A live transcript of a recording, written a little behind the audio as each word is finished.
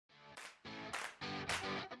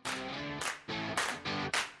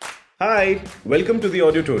Hi, welcome to the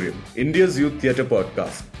Auditorium, India's youth theatre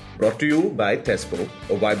podcast, brought to you by TESPO,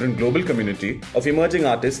 a vibrant global community of emerging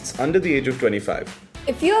artists under the age of 25.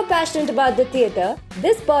 If you are passionate about the theatre,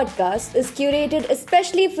 this podcast is curated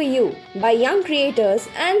especially for you by young creators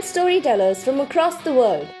and storytellers from across the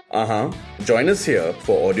world. Join us here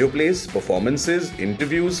for audio plays, performances,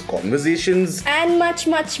 interviews, conversations, and much,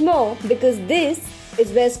 much more, because this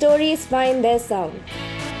is where stories find their sound.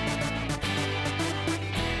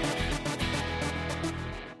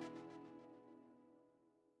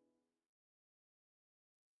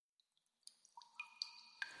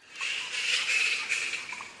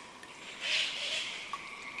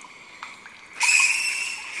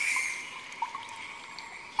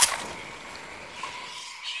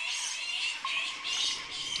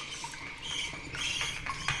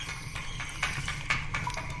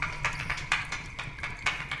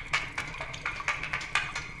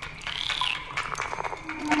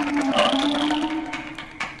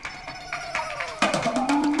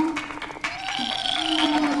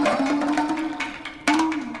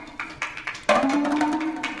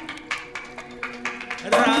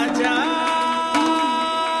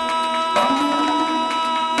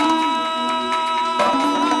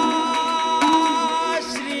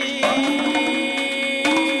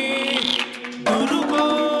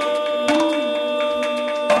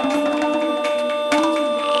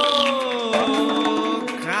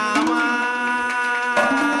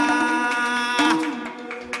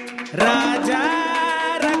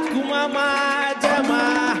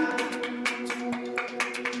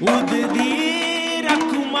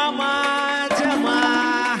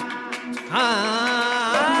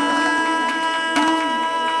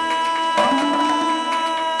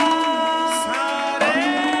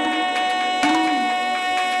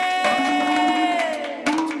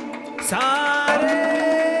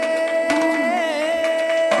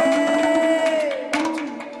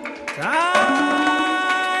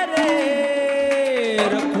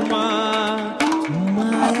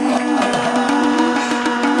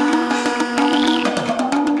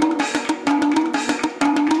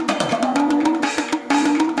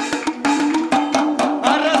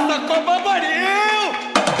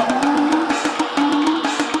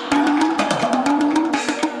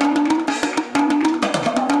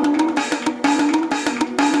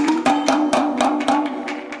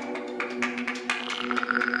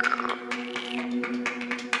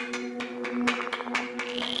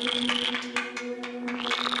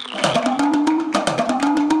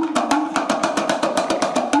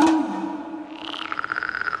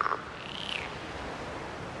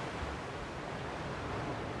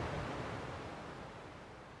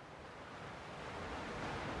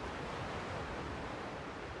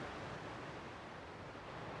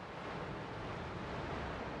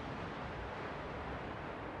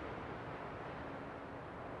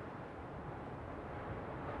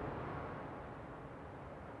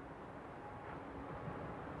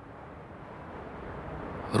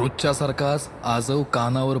 रोजच्या सारखाच आजव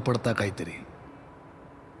कानावर पडता काहीतरी.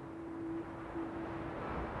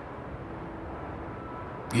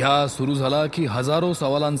 ह्या सुरू झाला की हजारो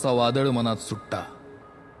सवालांचा वादळ मनात सुटता.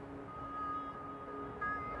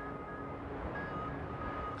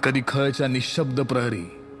 कधी खळच्या निशब्द प्रहरी,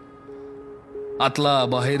 आतला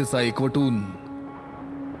बाहेरचा एकवटून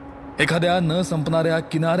एखाद्या न संपणाऱ्या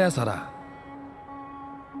किनाऱ्यासारा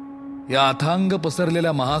या अथांग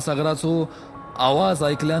पसरलेल्या महासागराचो आवाज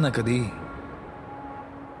ऐकल्या ना कधी?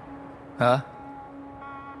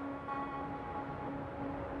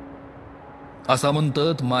 असा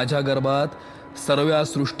म्हणतात माझ्या गर्भात सर्व्या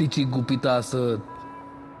सृष्टीची गुपिता असत.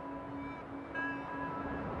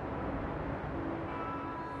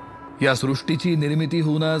 या सृष्टीची निर्मिती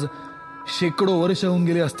होऊन आज शेकडो वर्ष होऊन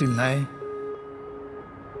गेली असतील नाही?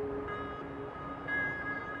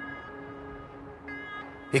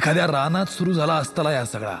 एखाद्या रानात सुरू झाला असताला या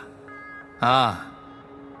सगळा.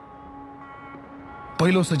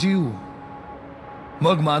 पहिलो सजीव,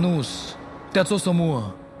 मग माणूस, त्याचो समूह,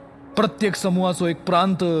 प्रत्येक समूहाचो एक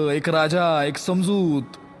प्रांत, एक राजा, एक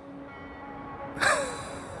समजूत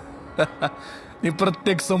आणि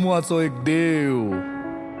प्रत्येक समूहाचो एक देव.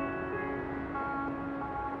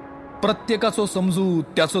 प्रत्येकाचो समजूत,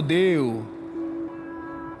 त्याचो देव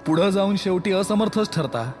पुढं जाऊन शेवटी असमर्थच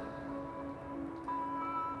ठरता.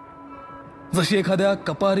 जशी एखाद्या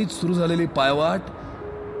कपारीत सुरू झालेली पायवाट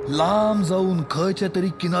लांब जाऊन खळच्या तरी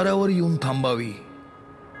किनाऱ्यावर येऊन थांबावी.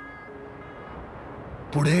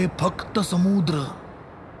 पुढे फक्त समुद्र.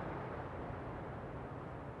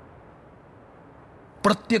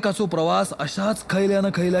 प्रत्येकाचो प्रवास अशाच खैल्यानं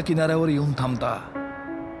खैल्या किनाऱ्यावर येऊन थांबता.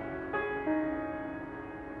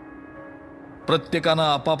 प्रत्येकानं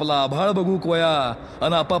आपापला आभाळ बघू कोया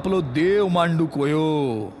आणि आपापलो देव मांडू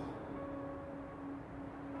कोयो.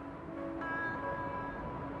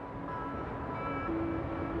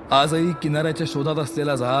 आजही किनाऱ्याच्या शोधात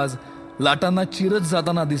असलेला जहाज लाटांना चिरत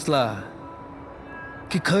जाताना दिसला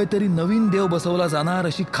की खय तरी नवीन देव बसवला जाणार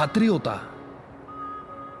अशी खात्री होता.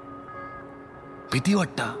 भीती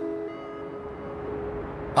वाटता.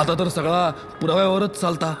 आता तर सगळा पुराव्यावरच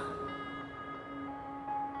चालता.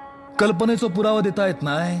 कल्पनेचा पुरावा देता येत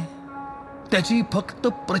नाही, त्याची फक्त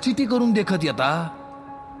प्रचिती करून देखत येता.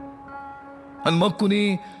 आणि मग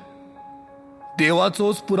कुणी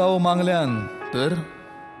देवाचोच पुरावा मागल्यान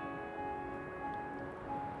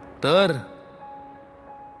तर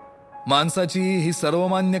माणसाची ही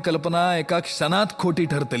सर्वमान्य कल्पना एका क्षणात खोटी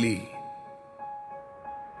ठरतली.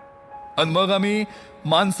 आणि मग आम्ही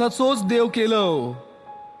माणसाचोच देव केलं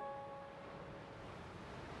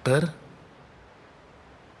तर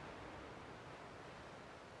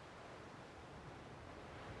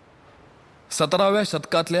 17व्या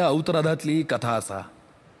शतकातल्या उत्तरार्धातली कथा असा.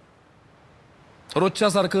 रोजच्या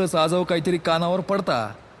सारखंच आजव काहीतरी कानावर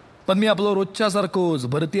पडता, पण मी आपलं रोजच्या सारखंच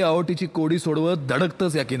भरती आवटीची कोडी सोडवत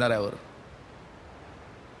धडकतच या किनाऱ्यावर.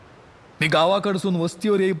 मी गावाकडसून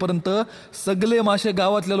वस्तीवर येईपर्यंत सगळे मासे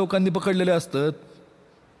गावातल्या लोकांनी पकडलेले असतात.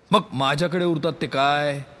 मग माझ्याकडे उरतात ते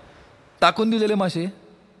काय, टाकून दिलेले मासे.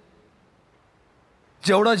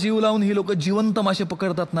 जेवढा जीव लावून ही लोक जिवंत मासे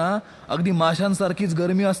पकडतात ना, अगदी माशांसारखीच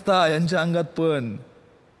गरमी असता यांच्या अंगात पण.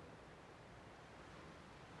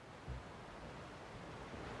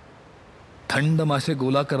 थंड मासे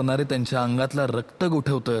गोला करणारे त्यांच्या अंगातला रक्त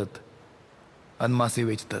गोठवतात आणि मासे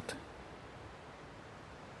वेचतात.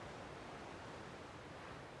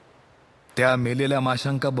 त्या मेलेल्या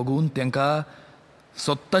माशांका बघून त्यांका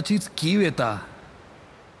स्वतःचीच कीव येता,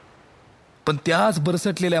 पण त्याच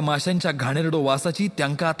बरसटलेल्या माशांच्या घाणेरडो वासाची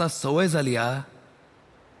त्यांका आता सवय झाली.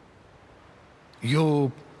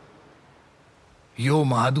 यो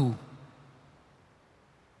महादू,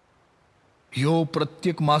 यो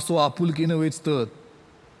प्रत्येक मासो आपुलकीनं वेचतात.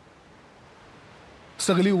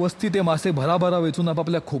 सगळी वस्ती ते मासे भराभरा वेचून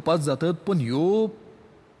आपापल्या खोपात जातात, पण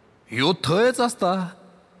यो थयच असता.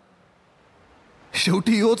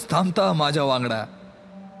 शेवटी योच थांबता माझ्या वांगडा.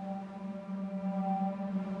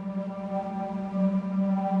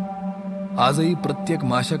 आजही प्रत्येक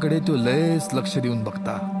माशाकडे तो लयच लक्ष देऊन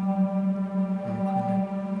बघता.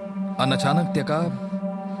 आणि अचानक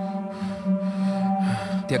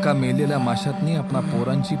त्याका मेलेल्या माशातनी आपणा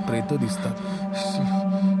पोरांची प्रेत दिसतात.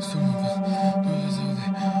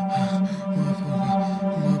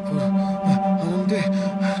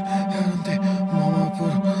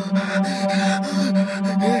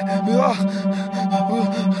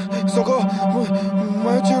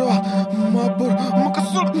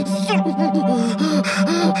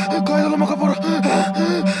 काय झालं मग पोर?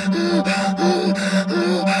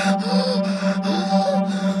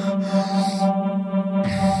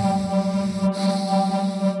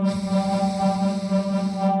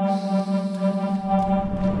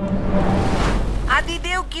 आधी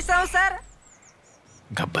देव की संसार?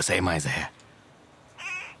 गप्पस आहे माझ आहे.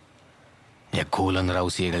 या खोलन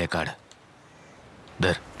राऊसी वेगळे काढ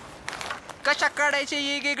दर. कशा काढायचे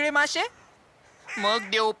वेगवेगळे मासे? मग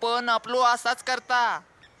देव पण आपलो असाच करता.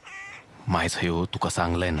 मायच हो तुका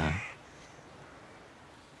सांगलंय ना,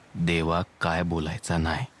 देवा काय बोलायचा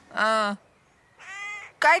नाही.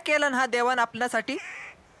 काय केलं हा देवान आपल्यासाठी?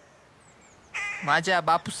 माझ्या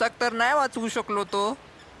बापूसाक तर नाही वाचवू शकलो तो.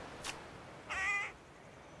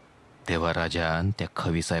 देवा राजान त्या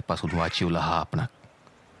खविसायपासून वाचिवला हा आपणा.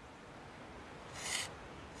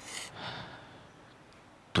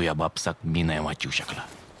 तू या बापसाक मी नाही वाचवू शकला.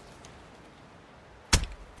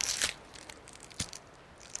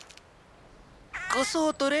 कसं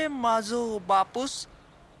होतो रे माझो बापूस?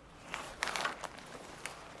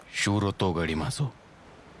 शूर होतो गडी माझो.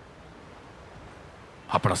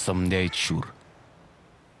 आपला समद्याच शूर.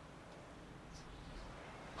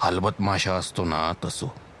 हलबत माशा असतो ना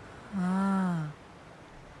तसो.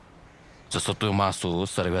 जसं तो मासो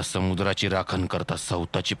सर्व समुद्राची राखण करता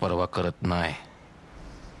सवताची पर्वा करत नाही,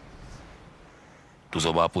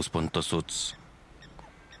 तुझा बापूस पण तसोच.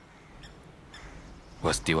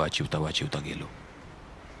 वस्ती वाचिवता गेलो.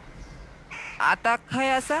 आता काय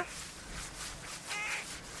असा?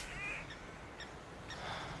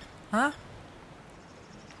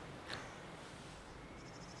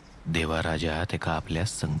 देवा राजा ते का आपल्या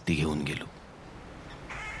संगती घेऊन गेलो.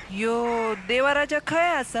 यो देवा राजा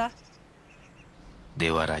काय असा?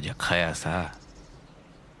 देवा राजा खय असा.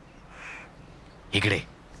 इकडे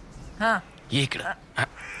इकडं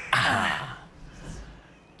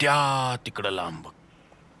त्या तिकडं लांब.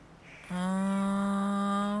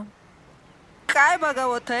 काय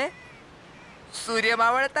बघावत आहे? सूर्य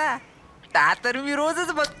मावळता ता तर मी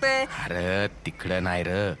रोजच बघतोय. अरे तिकडं नाही र,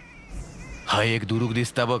 हा एक दुरुक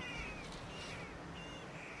दिसता बघ.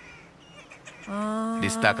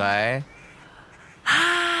 दिसता काय?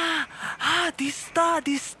 हा दिसता.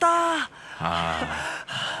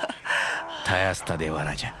 थय असता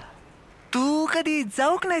देवाराजा. तू कधी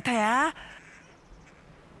जाऊक नाही थया?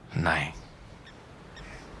 नाही,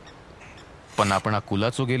 पण आपण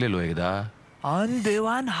अकुलाचो गेलेलो एकदा. अन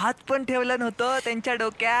देवान हात पण ठेवलं नव्हतं त्यांच्या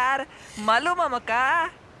डोक्यावर, मालूम मका?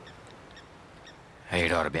 हे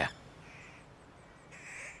डॉरब्या,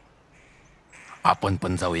 आपण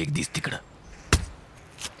पण जाऊ एक दिस तिकडं.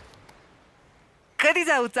 कधी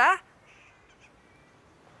जाऊचा?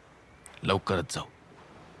 लवकरच जाऊ.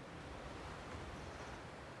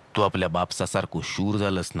 तू आपल्या बापसासारखं शूर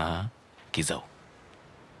झालंस ना की जाऊ.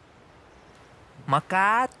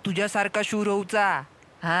 मका तुझ्यासारखा शूर होऊचा.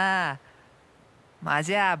 हा,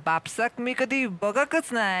 माझ्या बापसाक मी कधी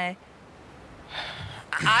बघकच नाही.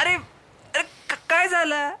 अरे काय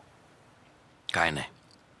झालं? काय नाही,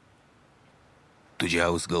 तुझी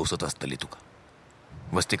हाऊस गवसत असतली तुका.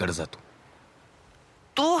 वस्तीकडे जातो.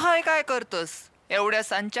 तू हाय काय करतोस एवढ्या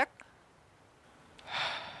सांच्याक?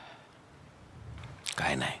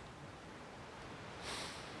 काय नाही,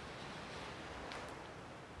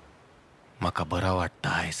 मका बरा वाटतं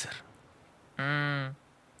आहे सर.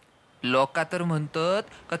 लोका तर म्हणतात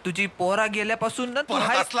का तुझी पोरा गेल्यापासून ना तू परत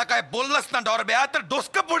हाय. असला काय बोललास ना डॉरब्या तर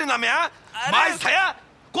डोसकं पोडी ना म्या. माय झया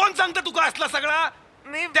कोण सांगतं तुका असला सगळा?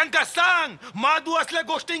 मी त्यांका सांग, माधू असल्या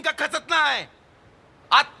गोष्टींका खचत नाही.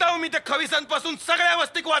 आत्ता मी त्या खविसांपासून सगळ्या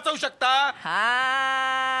वस्तीक वाचवू शकता.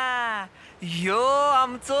 हा, ह्यो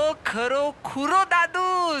आमचो खरो खुरो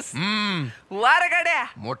दादूस. वार गाड्या.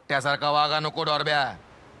 मोठ्यासारखा वागा नको डॉरब्या.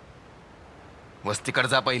 वस्तीकडे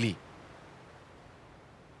जा पहिली.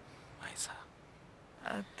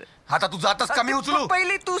 आता तू जातस का मी उचलू?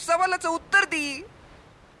 पहिली तू सवालाचं उत्तर दी.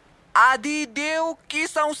 आधी देव की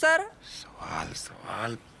संसार?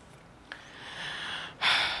 सवाल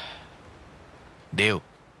देव.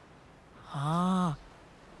 हा,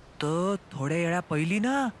 तर थोड्या वेळा पहिली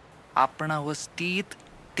ना आपणा वस्तीत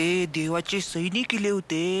ते देवाचे सैनिक इले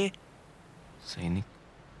होते. सैनिक?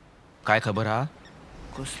 काय खबर हा?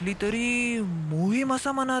 कसली तरी मोहीम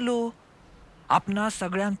असा म्हणालो. आपणा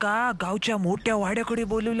सगळ्यांका गावच्या मोठ्या वाड्याकडे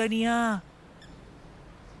बोलवलं निया.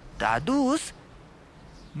 दादूस,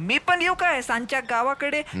 मी पण येऊ काय सांच्या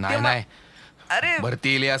गावाकडे? नाही. अरे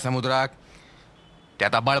भरती इले या समुद्रात.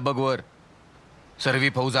 त्यात आबाळ बघवर सर्वी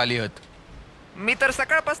फौज आली हत. मी तर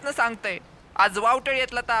सकाळपासून सांगतोय, आज वावटळ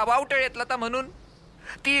येतला ता म्हणून.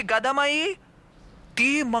 ती गदामाई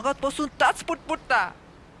ती मगातपासून ताच पुटपुटता.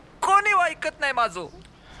 कोणी ऐकत नाही माझो.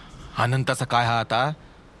 अनंताचा काय हा आता?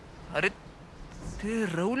 अरे ते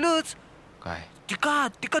रवलंच. काय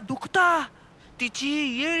तिका दुखता. तिची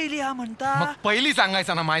येळ इली हा म्हणता. मग पहिली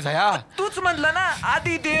सांगायचा ना माय झया. तूच म्हणला ना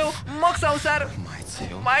आधी देव मग संसार. माय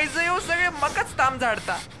मायजयो सगळे मकच ताम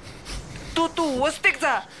झाडता. तू वस्तीक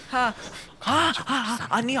जा. हा हा हा.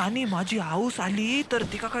 आणि माझी हाऊस आली तर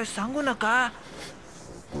तिका काय सांगू नका.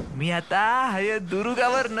 मी आता हाय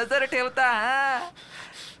दुरुगावर नजर ठेवता. हा,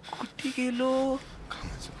 कुठे गेलो?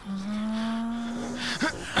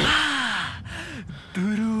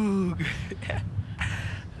 दुरुग.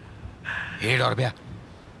 हे डॉरब्या,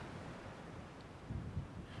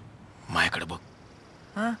 माझ्याकडे बघ.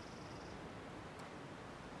 हा,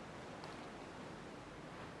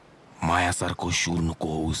 मायासारखं शूर नको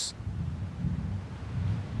होऊस.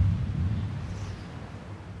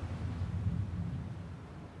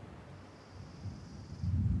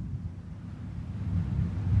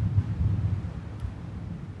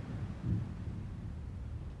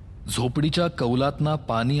 झोपडीच्या कौलातना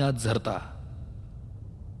पाणी आत झरता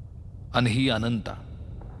आणि ही अनंता.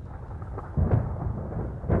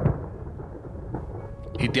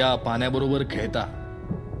 ही त्या पाण्याबरोबर खेळता.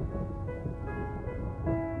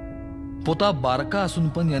 पोता बारका असून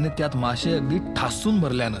पण याने त्यात मासे अगदी ठासून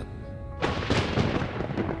भरल्यानं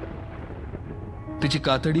तिची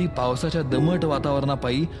कातडी पावसाच्या दमट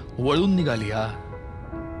वातावरणापायी वळून निघाली. हा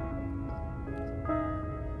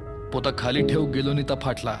पोता खाली ठेव गेलो नि ता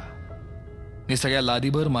फाटला नि सगळ्या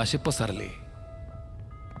लादीभर मासे पसरले.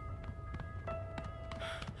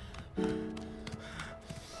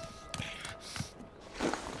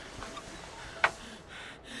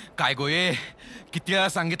 काय गोये, किती वेळा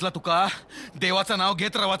सांगितलं तुका देवाचं नाव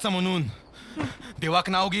घेत रवाचं म्हणून. देवाक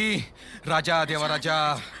नाव घे. राजा देवा राजा,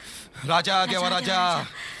 राजा देवा राजा,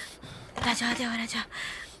 राजा देवा राजा,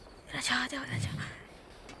 राजा देवा राजा,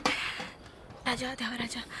 राजा देवा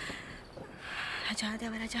राजा, राजा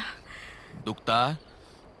देवा राजा, दुखता?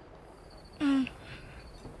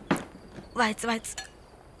 वाच वाच.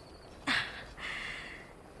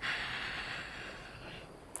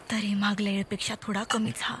 तरी मागल्या वेळेपेक्षा थोडा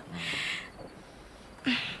कमीच हा.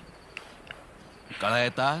 कळा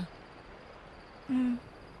येता?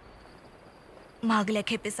 मागल्या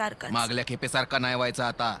खेपेसारखा. मागल्या खेपेसारखा नाही व्हायचा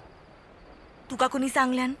आता. तुका कोणी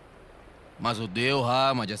सांगल्यान? माझो देव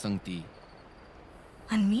हा माझ्या संगती.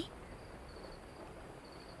 आणि मी?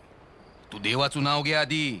 तू देवाचं नाव घे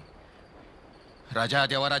आधी. राजा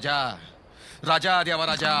देवा राजा, राजा देवा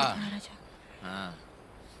राजा. राजा हा.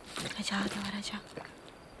 राजा देवा राजा,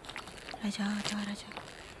 राजा देवा राजा.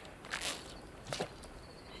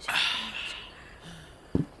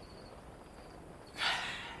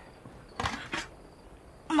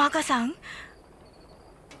 माका सांग,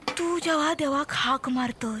 तू जेव्हा देवाक हाक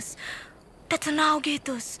मारतस, त्याचं नाव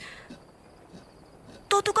घेतस,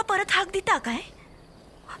 तो तुका परत हाक दिता काय?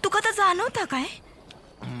 तुका तर जाणवता काय?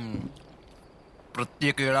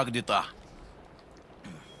 प्रत्येक वेळाक दिता.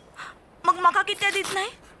 मग माका कित्या दित नाही?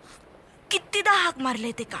 कितीदा हाक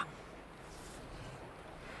मारले ते का?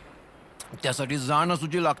 त्यासाठी जाणं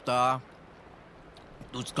सुची लागता.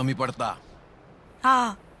 तूच कमी पडता.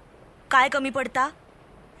 हा, काय कमी पडता?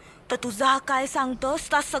 तर तुझा काय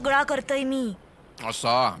सांगतोस ता सगळा करतय मी.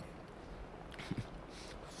 असा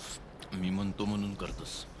मी म्हणतो म्हणून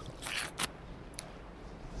करतस.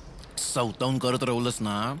 सवतावून करत राहुलस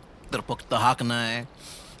ना तर फक्त हाक नाही,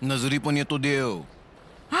 नजरी पण येतो देव.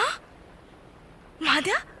 हा?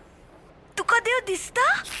 महाद्या, तुका देव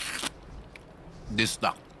दिसता?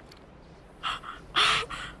 दिसता.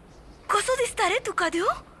 कसो दिसता रे तुका देव?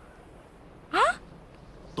 हा?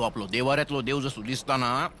 तो आपलो देवाऱ्यातलो देव जसो दिसता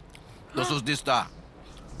ना तसोच दिसता.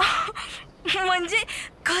 म्हणजे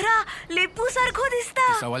खरा लेपू सारखो दिसता.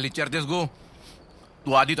 सवाल विचारतेस गो.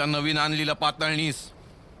 तू आधी तर नवीन आणलेला पातळणीस.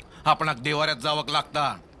 आपणाक देवाऱ्यात जावक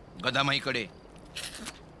लागता गदामाईकडे.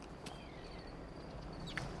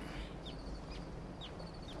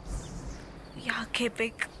 या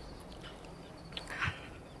खेपेक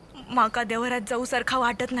माका देवरात जाऊ सारखा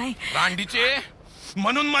वाटत नाही. रांडीचे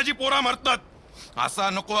म्हणून माझी पोरा मरतात. असा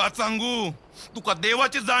नको आज सांगू. तुका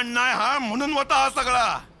देवाची जाण नाही हा म्हणून होता हा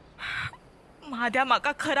सगळा. महाद्या,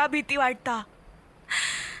 माका खरा भीती वाटता.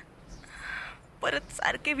 परत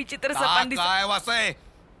सारखे विचित्र सपान दिसत. काय वासाय.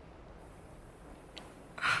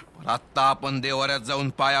 आत्ता आपण देवाऱ्यात जाऊन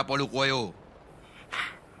पाया पडू कोयो.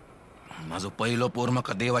 माझं पहिलं पोर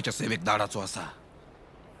मका देवाच्या सेवेक धाडाचो असा.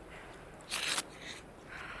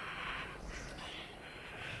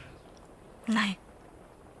 नाही,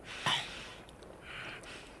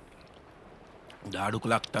 धाडूक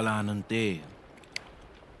लागताला आनंद ते.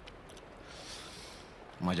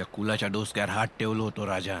 माझ्या कुलाच्या डोसक्यावर हात ठेवलो होतो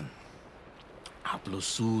राजान. आपलो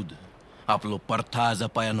सूद, आपलो परथा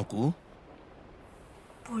जपाया नको.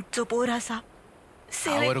 पुढचो पोर असा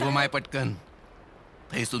आवर गो माय पटकन.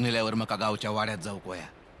 थैसून नेल्यावर मका गावच्या वाड्यात जाऊ कोया.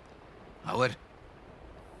 आवर.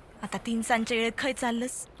 आता 3 सांच्या वेळेत खय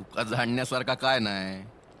चाललंस? तुका जाणण्यासारखा काय नाही.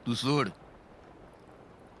 तू सोड.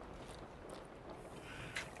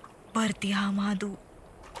 भरती हा महादू.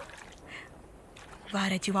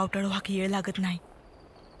 वाऱ्याची वावटळ व्हाकी येळ लागत नाही.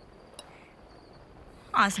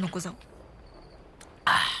 आज नको जाऊ.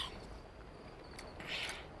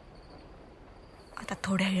 आता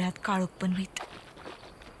थोड्या वेळात काळोख पण होईत.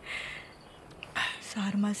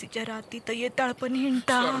 सारमासीच्या राती तर येताळ पण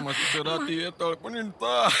हिंडता.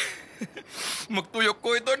 मग तू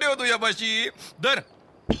योग्य तो ठेव तुझ्या पाशी. दर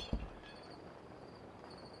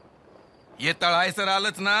येताळ आहे सर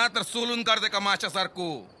आलंच ना तर सोलून काढते का माशासारखो.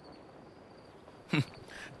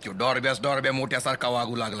 तो डॉरब्या मोठ्यासारखा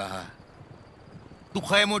वागू लागला हा. तू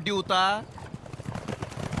खय मोठी होता.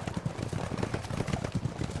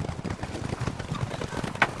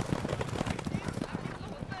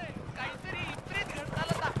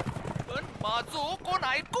 पण माझो कोण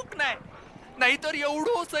ऐकूक नाही. नाहीतर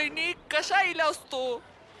एवढो सैनिक कशा इला असतो.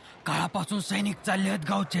 काळापासून सैनिक चालले आहेत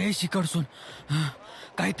गावचे शिकडसून.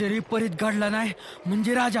 काहीतरी परीत घडला नाही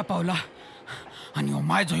म्हणजे राजा पावला. आणि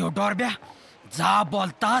माझो ह्यो डॉरब्या जा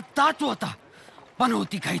बोलता ताच होता. पण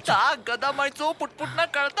होती खायची. गदामायचो पुटपुट न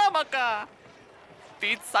कळता माका.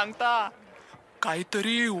 तीच सांगता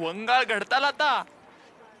काहीतरी वंगाळ घडताला आता.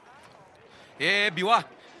 ए बिवा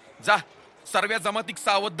जा सर्व्या जमातीक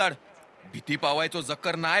सावध दाड. भीती पावायचो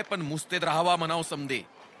जकर नाही पण मुस्तेद राहावा म्हणाव समदे.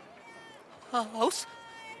 हाऊस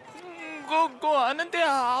गो गो आनंद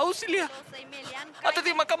हाऊस लिया. आता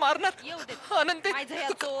ती मका मारणार. आनंद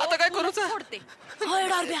आता काय करूच. होय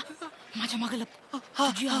डॉरब्या, माझ्या मागं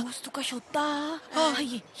तुझी आवाज तुका शोधता.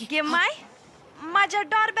 गे माय, माझ्या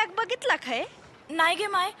डॉर बॅग बघितला काय? नाही गे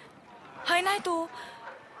माय, हाय नाही तो.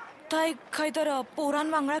 थंय खंय तर पोरान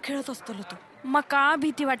वांगडा खेळत असतलो तो. मका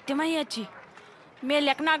भीती वाटते माहियाची.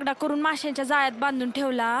 मेल्याक नागडा करून माशांच्या जाळ्यात बांधून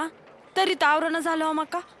ठेवला तरी तावरण झालं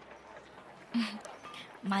मका.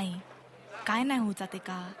 माई काय नाही होत ते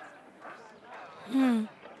का.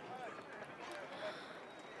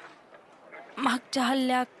 मागच्या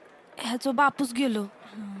हल्ल्याक ह्याचो बापूस गेलो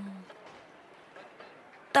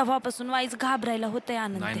तेव्हापासून वाईच घाबरायला होतंय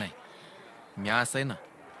आनंद. नाही नाही, मी असं आहे ना,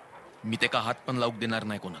 मी ते का हात पण लावूक देणार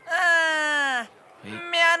नाही कोणाक.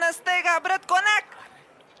 म्या नसतंय घाबरत कोणाक.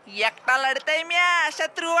 एकटा लढतय म्या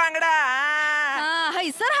शत्रू वांगडा.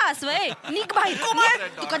 हैसर हास वय निक बाहेर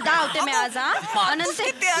तुका धावते मी आज. अनंत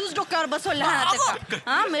तूच डोक्यावर बसवला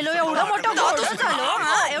हा. मेलो एवढं मोठं घोडं झालो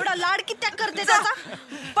हा. एवढा लाड किती करते त्याचा.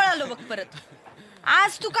 पळालो बघ परत.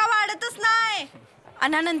 आज तुका वाढतच नाही.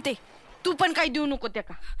 आणि अनंते तू पण काही देऊ नको त्या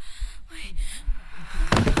का.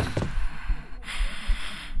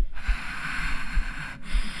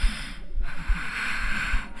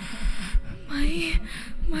 माई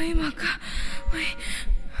माई माका माई.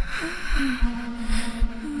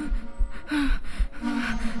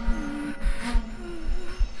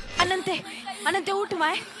 अनंते उठ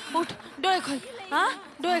माय उठ. डोळे खोल हा.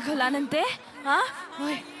 डोळे खोल अनंते हा.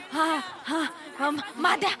 होय हा हा.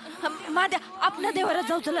 माद्या आपल्या देवाला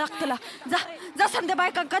जाऊच लागतला. जा जा समजा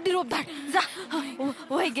बायका कधी रोप धाड जा.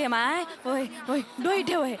 होय घे माय. होय होय डोई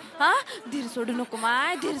ठेव हा. धीर सोडू नको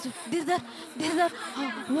माय. धीर धर.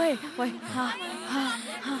 होय होय हा हा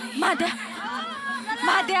हा.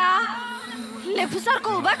 माद्या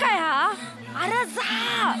लेफूसारखं उभा काय हा. अरे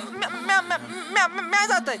जा. म्या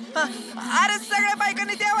जातोय. अरे सगळ्या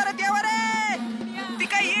बायकांनी देवारे ती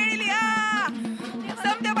काय येईल.